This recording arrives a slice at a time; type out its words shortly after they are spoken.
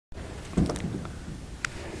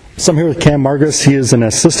So I'm here with Cam Margaris. He is an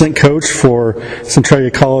assistant coach for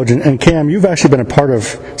Centralia College. And Cam, you've actually been a part of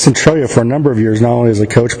Centralia for a number of years, not only as a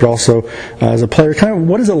coach but also as a player. Kind of,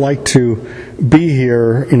 what is it like to be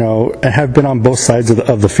here, and have been on both sides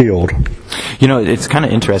of the field? It's kind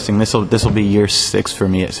of interesting. This will be year 6 for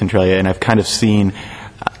me at Centralia, and I've kind of seen.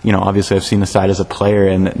 Obviously I've seen the side as a player,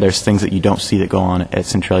 and there's things that you don't see that go on at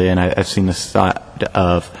Centralia, and I've seen the side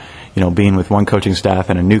of being with one coaching staff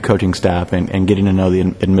and a new coaching staff and getting to know the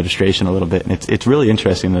administration a little bit. And it's really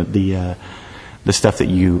interesting that the stuff that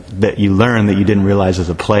you learn that you didn't realize as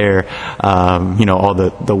a player, all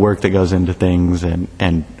the work that goes into things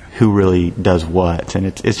and who really does what. And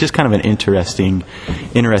it's just kind of an interesting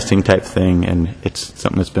type thing, and it's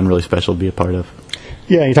something that's been really special to be a part of.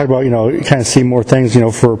 Yeah, you talk about, you kind of see more things.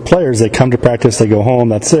 For players, they come to practice, they go home,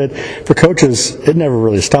 that's it. For coaches, it never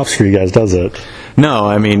really stops for you guys, does it? No,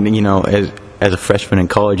 I mean, as a freshman in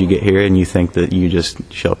college, you get here and you think that you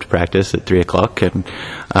just show up to practice at 3 o'clock and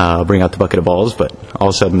bring out the bucket of balls, but all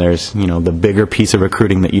of a sudden there's, the bigger piece of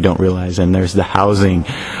recruiting that you don't realize, and there's the housing,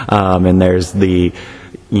 and there's the,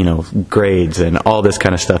 grades and all this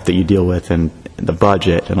kind of stuff that you deal with, and the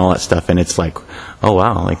budget and all that stuff, and it's like, oh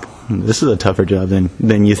wow, this is a tougher job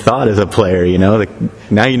than you thought as a player.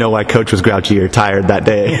 Now you know why coach was grouchy or tired that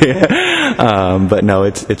day. But no,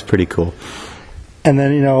 it's pretty cool. And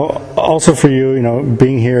then, also for you,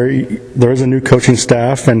 being here, there is a new coaching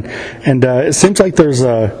staff, and it seems like there's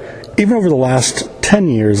even over the last 10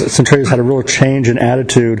 years, Centralia's had a real change in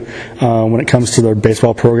attitude when it comes to their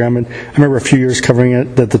baseball program. And I remember a few years covering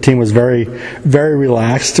it that the team was very, very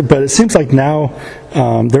relaxed. But it seems like now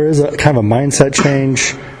there is a kind of a mindset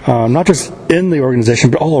change, not just in the organization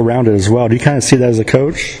but all around it as well. Do you kind of see that as a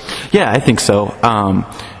coach? Yeah, I think so.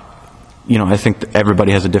 I think that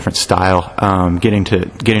everybody has a different style. Getting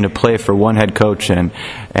to play for one head coach and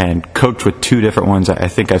coach with 2 different ones, I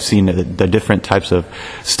think I've seen the different types of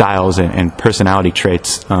styles and personality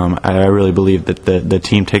traits. I really believe that the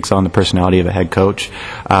team takes on the personality of a head coach,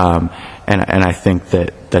 and I think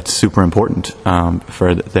that's super important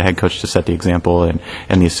for the head coach to set the example,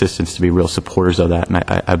 and the assistants to be real supporters of that. And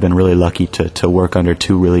I've been really lucky to work under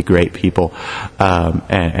 2 really great people,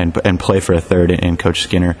 and play for a third in Coach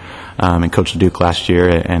Skinner, and Coach Duke last year,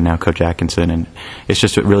 and now Coach Atkinson. And it's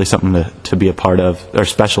just really something to be a part of, or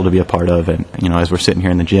special to be a part of. And as we're sitting here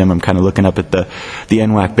in the gym, I'm kind of looking up at the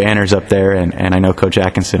NWAC banners up there, and I know Coach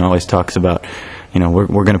Atkinson always talks about, we're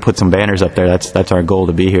going to put some banners up there. That's our goal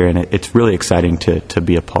to be here, and it's really exciting to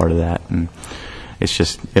be a part of that. And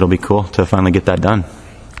it'll be cool to finally get that done.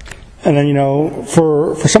 And then,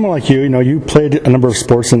 for someone like you, you played a number of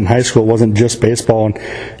sports in high school. It wasn't just baseball. And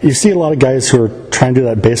you see a lot of guys who are trying to do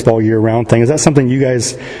that baseball year-round thing. Is that something you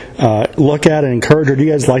guys look at and encourage, or do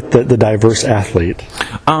you guys like the diverse athlete?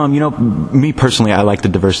 Me personally, I like the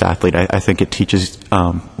diverse athlete. I think it teaches,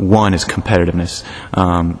 one is competitiveness.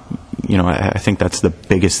 I think that's the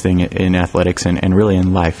biggest thing in athletics and really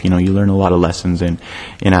in life. You learn a lot of lessons in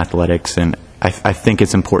athletics, and I think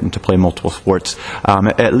it's important to play multiple sports.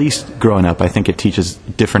 At least growing up, I think it teaches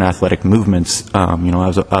different athletic movements. I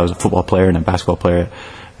was a football player and a basketball player,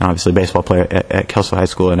 and obviously a baseball player at Kelso High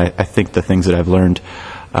School, and I think the things that I've learned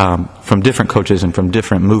from different coaches and from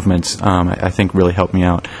different movements, I think really helped me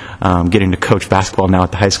out. Getting to coach basketball now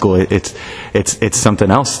at the high school, it's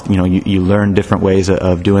something else. You learn different ways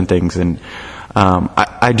of doing things, and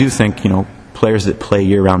I do think players that play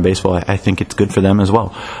year-round baseball, I think it's good for them as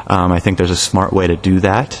well. I think there's a smart way to do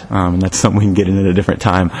that, and that's something we can get into at a different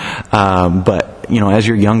time. But as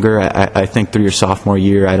you're younger, I think through your sophomore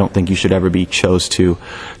year, I don't think you should ever be forced to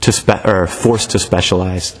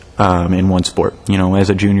specialize in one sport. As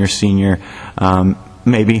a junior, senior,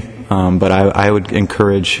 maybe, but I would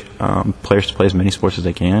encourage players to play as many sports as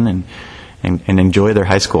they can and enjoy their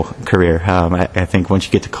high school career. I think once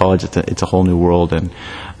you get to college, it's a whole new world.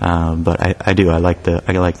 But I like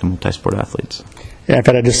the multi-sport athletes. Yeah, in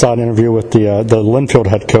fact, I just saw an interview with the Linfield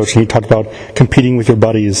head coach, and he talked about competing with your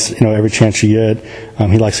buddies, every chance you get.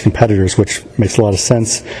 He likes competitors, which makes a lot of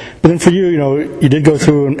sense. But then for you, you did go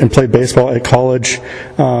through and play baseball at college.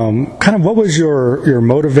 Kind of what was your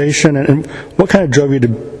motivation, and what kind of drove you to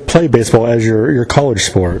play baseball as your college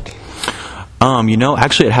sport?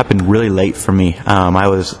 Actually it happened really late for me.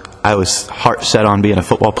 I was heart set on being a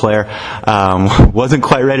football player. Wasn't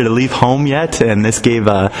quite ready to leave home yet, and this gave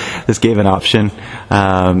an option.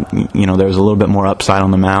 There was a little bit more upside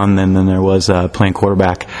on the mound than there was playing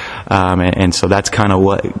quarterback, and so that's kind of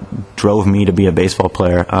what drove me to be a baseball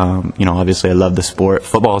player. Obviously I love the sport.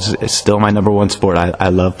 Football is still my number 1 sport. I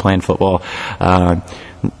love playing football.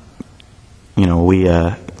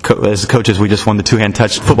 as coaches, we just won the two-hand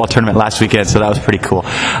touch football tournament last weekend, so that was pretty cool.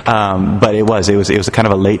 But it was a kind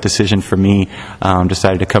of a late decision for me.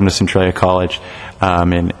 Decided to come to Centralia College,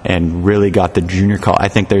 and really got the junior college. I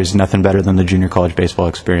think there's nothing better than the junior college baseball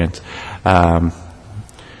experience.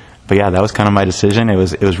 But yeah, that was kind of my decision. It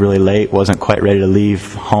was really late. Wasn't quite ready to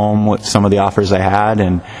leave home with some of the offers I had,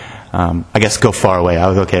 and I guess go far away. I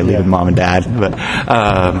was okay leaving mom and dad,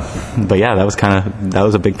 but yeah, that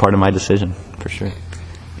was a big part of my decision for sure.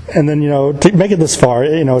 And then, to make it this far,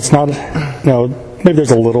 it's not, maybe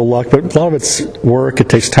there's a little luck, but a lot of it's work. It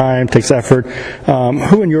takes time, takes effort.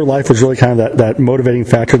 Who in your life was really kind of that motivating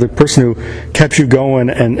factor, the person who kept you going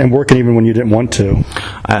and working even when you didn't want to?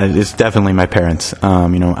 It's definitely my parents.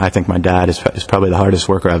 I think my dad is probably the hardest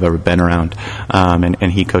worker I've ever been around,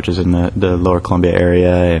 and he coaches in the Lower Columbia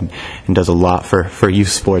area and does a lot for youth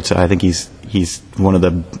sports. I think he's one of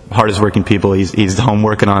the hardest working people. He's home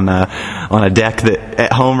working on a deck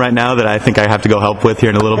at home right now that I think I have to go help with here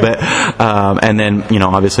in a little bit. And then,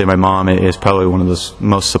 obviously my mom is probably one of the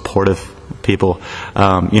most supportive people.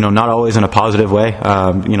 Not always in a positive way.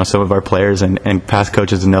 Some of our players and past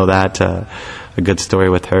coaches know that. A good story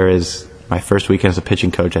with her is my first weekend as a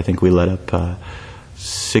pitching coach. I think we let up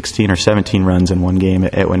 16 or 17 runs in one game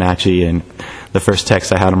at Wenatchee, and the first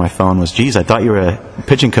text I had on my phone was, "Geez, I thought you were a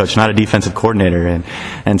pitching coach, not a defensive coordinator."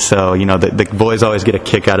 And so, the boys always get a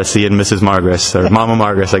kick out of seeing Mrs. Margaris, or Mama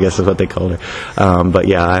Margaris, I guess is what they called her. But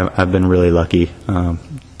yeah, I've been really lucky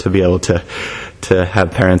to be able to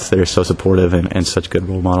have parents that are so supportive and such good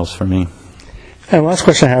role models for me. And last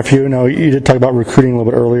question I have for you, you did talk about recruiting a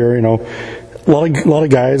little bit earlier, a lot of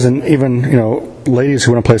guys and even, ladies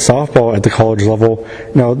who want to play softball at the college level,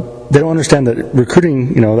 they don't understand that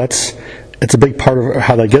recruiting, it's a big part of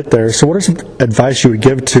how they get there. So what are some advice you would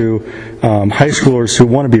give to high schoolers who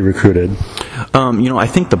want to be recruited? I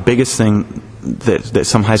think the biggest thing that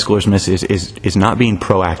some high schoolers miss is not being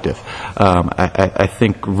proactive. I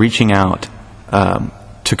think reaching out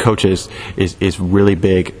to coaches is really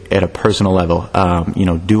big at a personal level.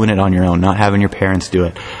 Doing it on your own, not having your parents do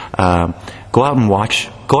it. Go out and watch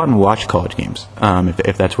college games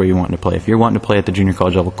if that's where you want to play. If you're wanting to play at the junior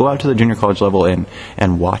college level, go out to the junior college level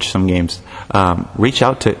and watch some games. Reach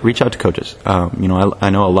out to coaches. I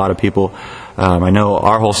know a lot of people. I know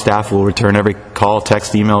our whole staff will return every call,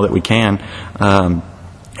 text, email that we can, and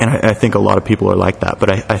I think a lot of people are like that.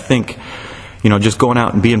 But I think just going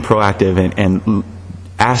out and being proactive and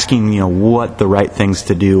asking what the right things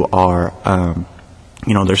to do are.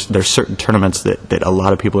 There's certain tournaments that a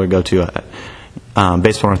lot of people go to.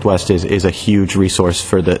 Baseball Northwest is a huge resource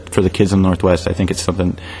for the kids in the Northwest. I think it's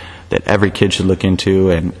something that every kid should look into,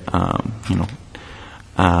 and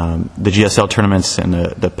the GSL tournaments and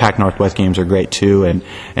the PAC Northwest games are great too. And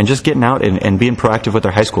just getting out and being proactive with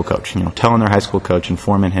their high school coach. Telling their high school coach,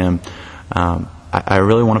 informing him, I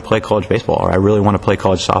really want to play college baseball, or I really want to play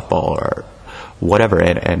college softball, or whatever.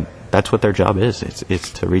 And that's what their job is. It's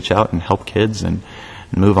to reach out and help kids and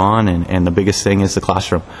move on, and the biggest thing is the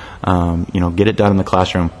classroom. Get it done in the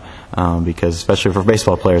classroom, because especially for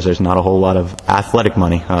baseball players, there's not a whole lot of athletic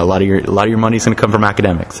money. A lot of your money is going to come from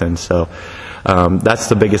academics, and so that's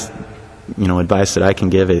the biggest advice that I can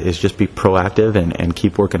give is just be proactive and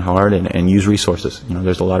keep working hard and use resources.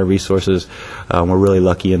 There's a lot of resources. We're really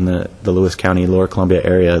lucky in the Lewis County, Lower Columbia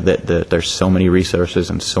area that there's so many resources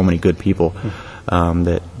and so many good people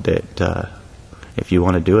that if you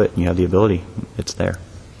want to do it and you have the ability, it's there.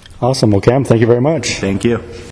 Awesome. Well, Cam, thank you very much. Thank you.